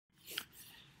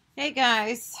Hey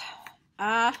guys,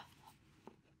 uh,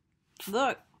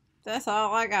 look, that's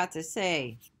all I got to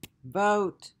say.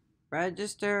 Vote,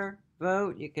 register,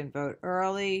 vote. You can vote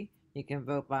early, you can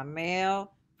vote by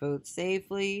mail, vote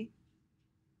safely.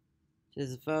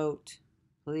 Just vote,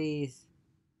 please.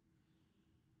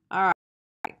 All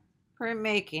right,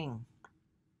 printmaking.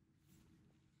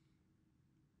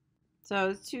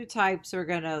 So, two types we're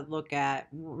going to look at.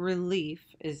 Relief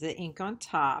is the ink on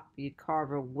top. You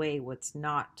carve away what's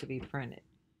not to be printed.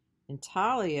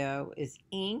 Intaglio is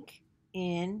ink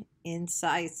in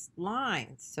incise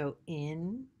lines. So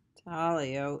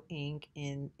intaglio, ink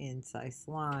in incise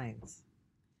lines.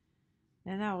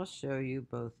 And I will show you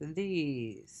both of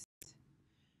these.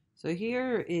 So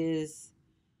here is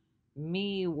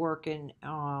me working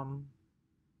on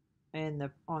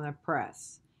the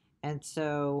press. And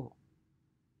so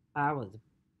I was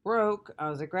broke. I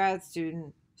was a grad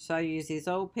student, so I used these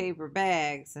old paper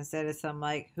bags instead of some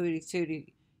like hootie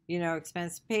tootie,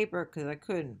 expensive paper because I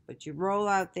couldn't. But you roll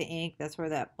out the ink. That's where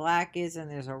that black is,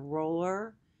 and there's a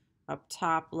roller up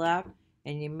top left,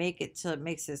 and you make it till it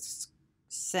makes this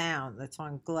sound that's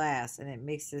on glass, and it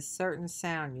makes this certain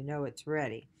sound. You know it's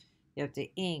ready. You have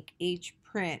to ink each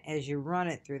print as you run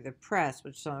it through the press,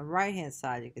 which is on the right hand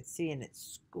side. You can see, and it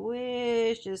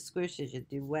squishes. You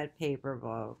do wet paper,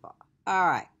 blah, blah, blah. All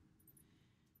right.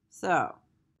 So,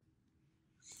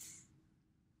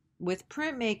 with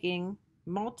printmaking,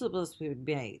 multiples would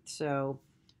be made. So,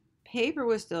 paper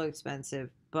was still expensive,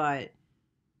 but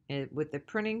with the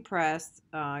printing press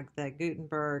that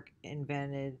Gutenberg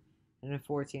invented in the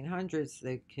 1400s,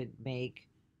 they could make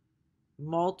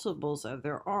multiples of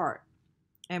their art,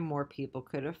 and more people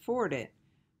could afford it.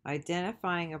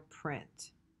 Identifying a print.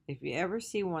 If you ever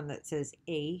see one that says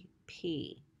AP,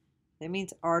 that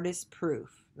means artist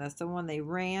proof. That's the one they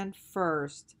ran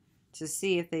first to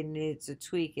see if they needed to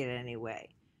tweak it anyway.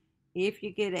 If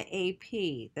you get an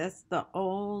AP, that's the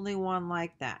only one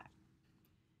like that.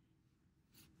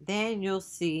 Then you'll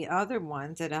see other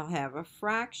ones that'll have a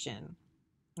fraction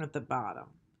at the bottom.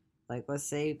 Like let's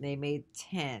say they made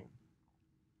 10.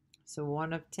 So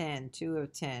 1 of 10, 2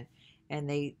 of 10, and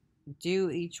they do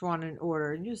each one in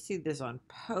order. And you'll see this on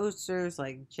posters,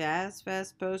 like Jazz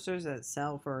Fest posters that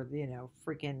sell for,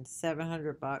 freaking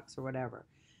 $700 or whatever.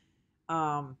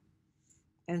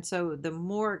 And so the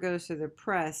more it goes through the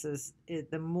press,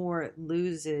 the more it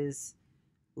loses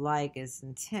like its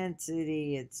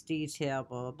intensity, its detail,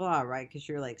 blah, blah, blah, right? Because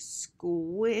you're like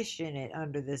squishing it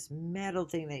under this metal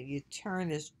thing that you turn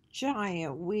this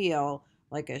giant wheel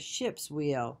like a ship's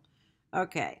wheel.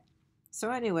 Okay,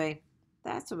 so anyway,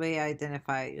 that's the way I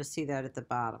identify it. You'll see that at the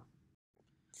bottom.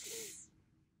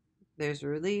 There's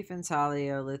relief,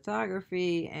 intaglio,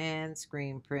 lithography, and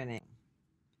screen printing.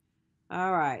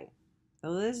 All right,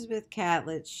 Elizabeth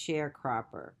Catlett's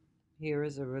sharecropper. Here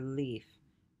is a relief.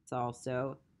 It's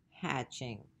also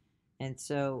hatching. And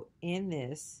so in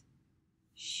this,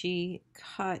 she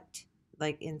cut,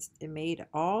 it made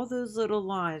all those little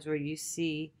lines where you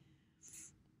see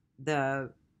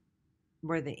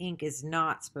where the ink is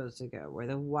not supposed to go, where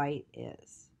the white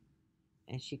is.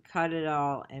 And she cut it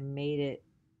all and made it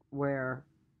where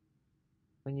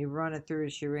when you run it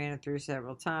through, she ran it through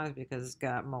several times because it's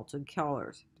got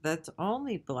multicolors. That's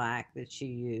only black that she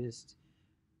used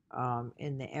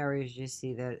in the areas you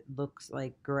see that looks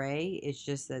like gray. It's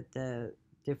just that the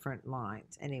different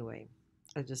lines. Anyway,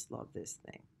 I just love this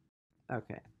thing.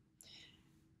 Okay.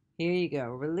 Here you go.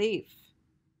 Relief.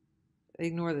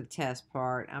 Ignore the test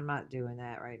part. I'm not doing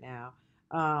that right now.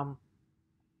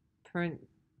 Printing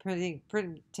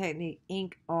technique,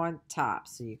 ink on top.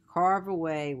 So you carve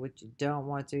away what you don't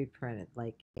want to be printed,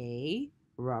 like a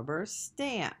rubber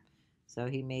stamp. So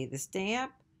he made the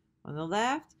stamp on the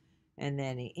left, and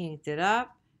then he inked it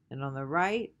up, and on the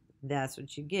right, that's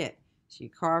what you get. So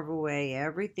you carve away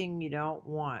everything you don't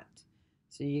want.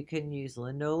 So you can use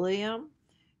linoleum,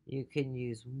 you can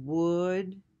use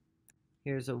wood.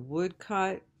 Here's a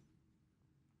woodcut.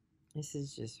 This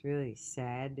is just really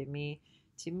sad to me.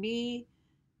 To me,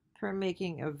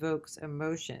 printmaking evokes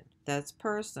emotion. That's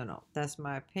personal. That's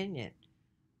my opinion.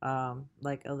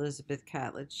 Like Elizabeth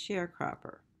Catlett's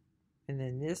sharecropper. And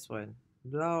then this one,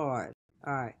 Lord.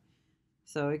 All right.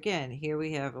 So again, here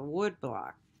we have a wood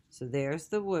block. So there's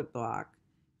the wood block.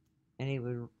 And he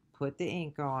would put the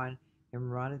ink on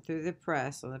and run it through the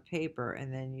press on the paper.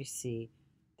 And then you see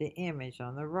the image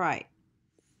on the right.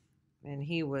 And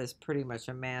he was pretty much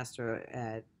a master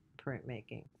at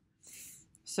printmaking.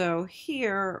 So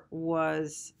here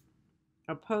was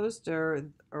a poster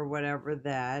or whatever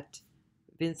that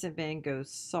Vincent van Gogh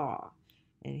saw,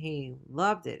 and he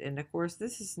loved it. And of course,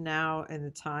 this is now in the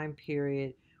time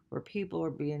period where people are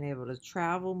being able to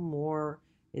travel more.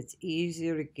 It's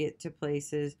easier to get to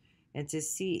places and to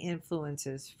see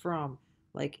influences from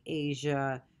like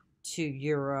Asia to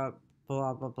Europe,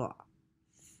 blah, blah, blah.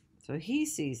 So he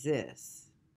sees this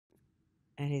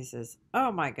and he says,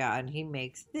 oh my God, and he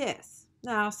makes this.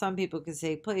 Now, some people could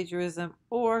say plagiarism,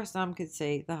 or some could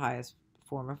say the highest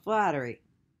form of flattery.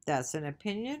 That's an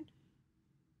opinion.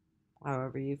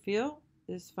 However you feel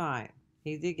is fine.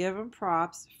 He did give him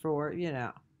props for,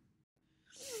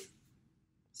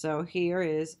 So here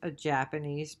is a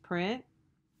Japanese print,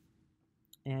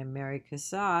 and Mary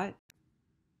Cassatt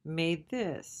made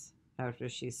this after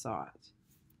she saw it.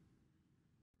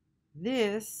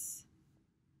 This,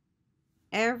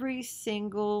 every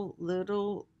single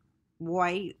little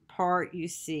white part you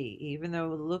see, even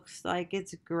though it looks like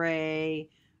it's gray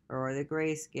or the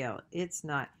grayscale, it's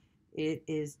not. It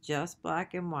is just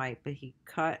black and white, but he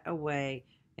cut away,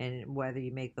 and whether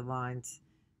you make the lines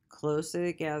closer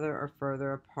together or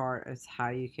further apart is how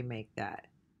you can make that.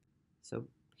 So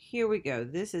here we go.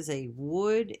 This is a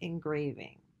wood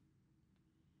engraving.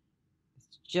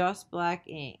 It's just black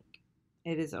ink.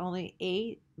 It is only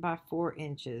 8 by 4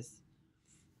 inches.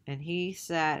 And he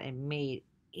sat and made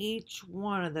each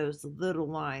one of those little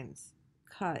lines,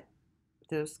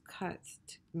 those cuts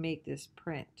to make this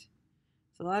print.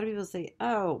 So a lot of people say,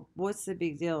 oh, what's the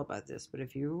big deal about this? But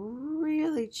if you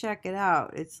really check it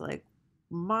out, it's like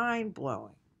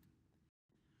mind-blowing.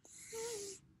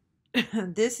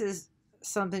 This is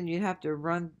something you have to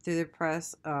run through the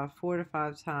press 4 to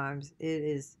 5 times. It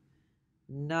is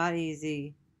not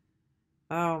easy.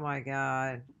 Oh my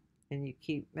God. And you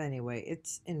keep, anyway,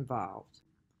 it's involved.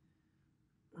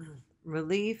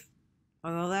 Relief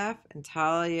on the left,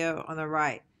 intaglio on the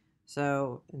right.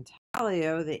 So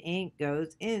intaglio, the ink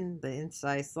goes in the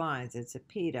incised lines. It's a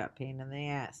pain in the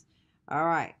ass. All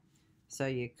right. So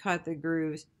you cut the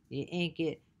grooves, you ink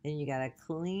it, then you got to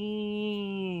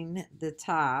clean the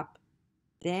top.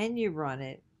 Then you run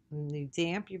it, and you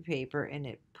damp your paper, and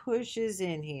it pushes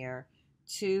in here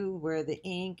to where the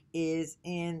ink is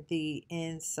in the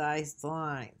incised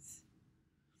lines.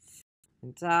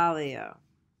 Intaglio.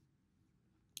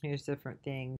 Here's different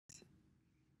things.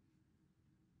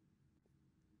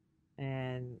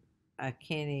 And I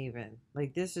can't even.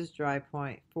 Like, this is dry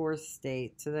point, 4th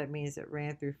state. So that means it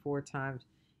ran through 4 times.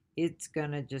 It's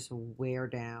going to just wear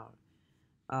down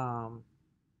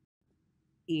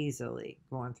easily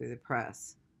going through the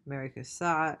press. Mary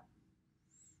Cassatt,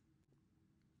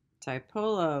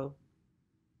 Typolo,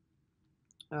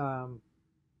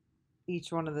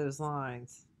 each one of those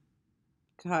lines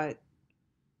cut.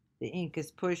 The ink is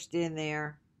pushed in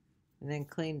there and then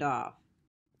cleaned off.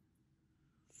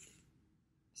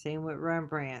 Same with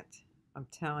Rembrandt. I'm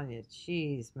telling you,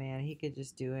 geez, man, he could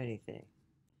just do anything.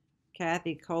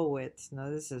 Kathy Kollwitz, now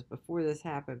this is before this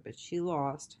happened, but she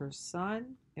lost her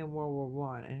son in World War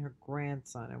One and her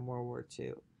grandson in World War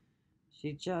Two.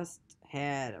 She just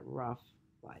had a rough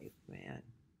life, man.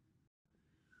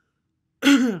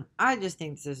 I just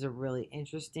think this is a really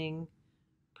interesting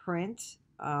print.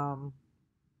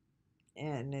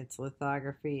 And it's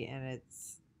lithography, and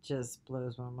it's just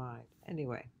blows my mind.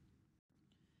 Anyway,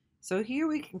 so here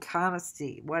we can kind of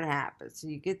see what happens. So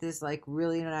you get this like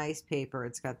really nice paper.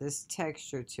 It's got this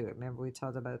texture to it. Remember we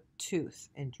talked about tooth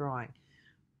in drawing.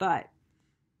 But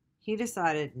he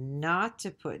decided not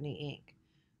to put any ink.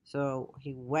 So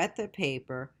he wet the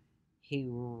paper. He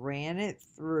ran it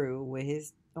through with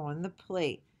his on the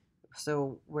plate.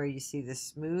 So where you see the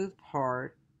smooth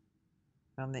part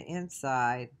on the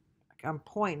inside, I'm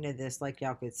pointing to this like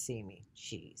y'all could see me.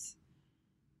 Jeez.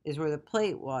 Is where the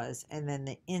plate was, and then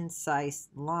the incised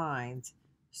lines.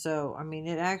 So, I mean,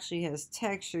 it actually has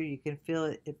texture. You can feel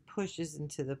it. It pushes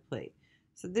into the plate.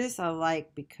 So this I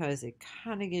like because it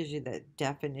kind of gives you that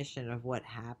definition of what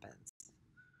happens.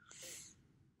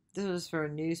 This was for a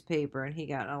newspaper, and he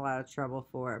got in a lot of trouble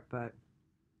for it, but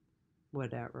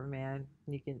whatever, man.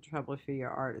 You get in trouble for your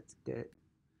art. It's good.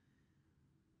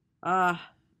 I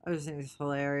just think it's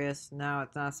hilarious. Now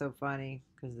it's not so funny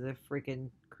because they're freaking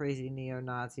crazy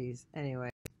neo-Nazis. Anyway,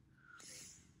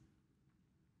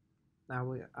 I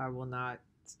will not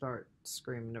start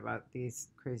screaming about these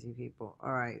crazy people.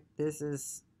 All right, this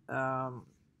is I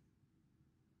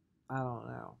don't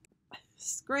know.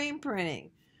 Screen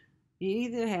printing. You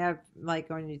either have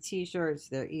like on your t-shirts,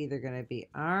 they're either going to be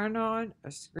iron-on or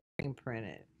screen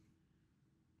printed.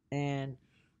 And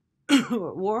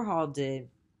what Warhol did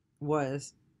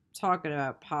was talking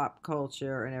about pop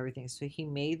culture and everything. So he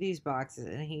made these boxes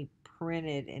and he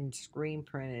printed and screen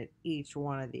printed each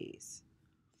one of these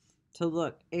to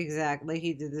look exactly.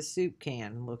 He did the soup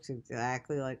can, looks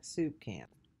exactly like soup can.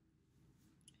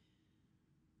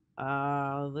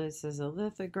 This is a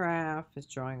lithograph. It's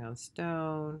drawing on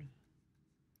stone.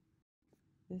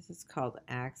 This is called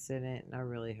accident, and I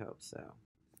really hope so.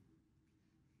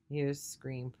 Here's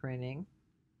screen printing.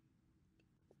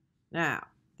 Now,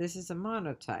 this is a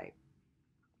monotype.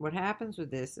 What happens with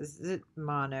this is it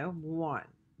mono one.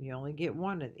 You only get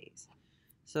one of these.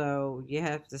 So you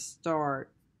have to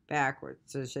start backwards.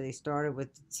 So they started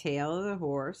with the tail of the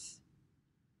horse,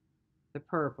 the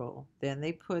purple, then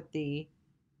they put the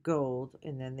gold,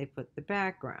 and then they put the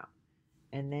background.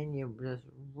 And then you just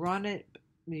run it.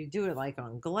 You do it like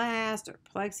on glass or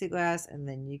plexiglass, and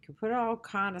then you can put all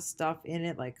kind of stuff in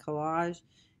it like collage,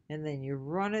 and then you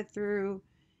run it through,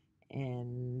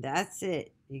 and that's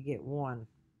it. You get one.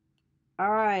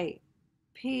 All right.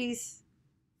 Peace.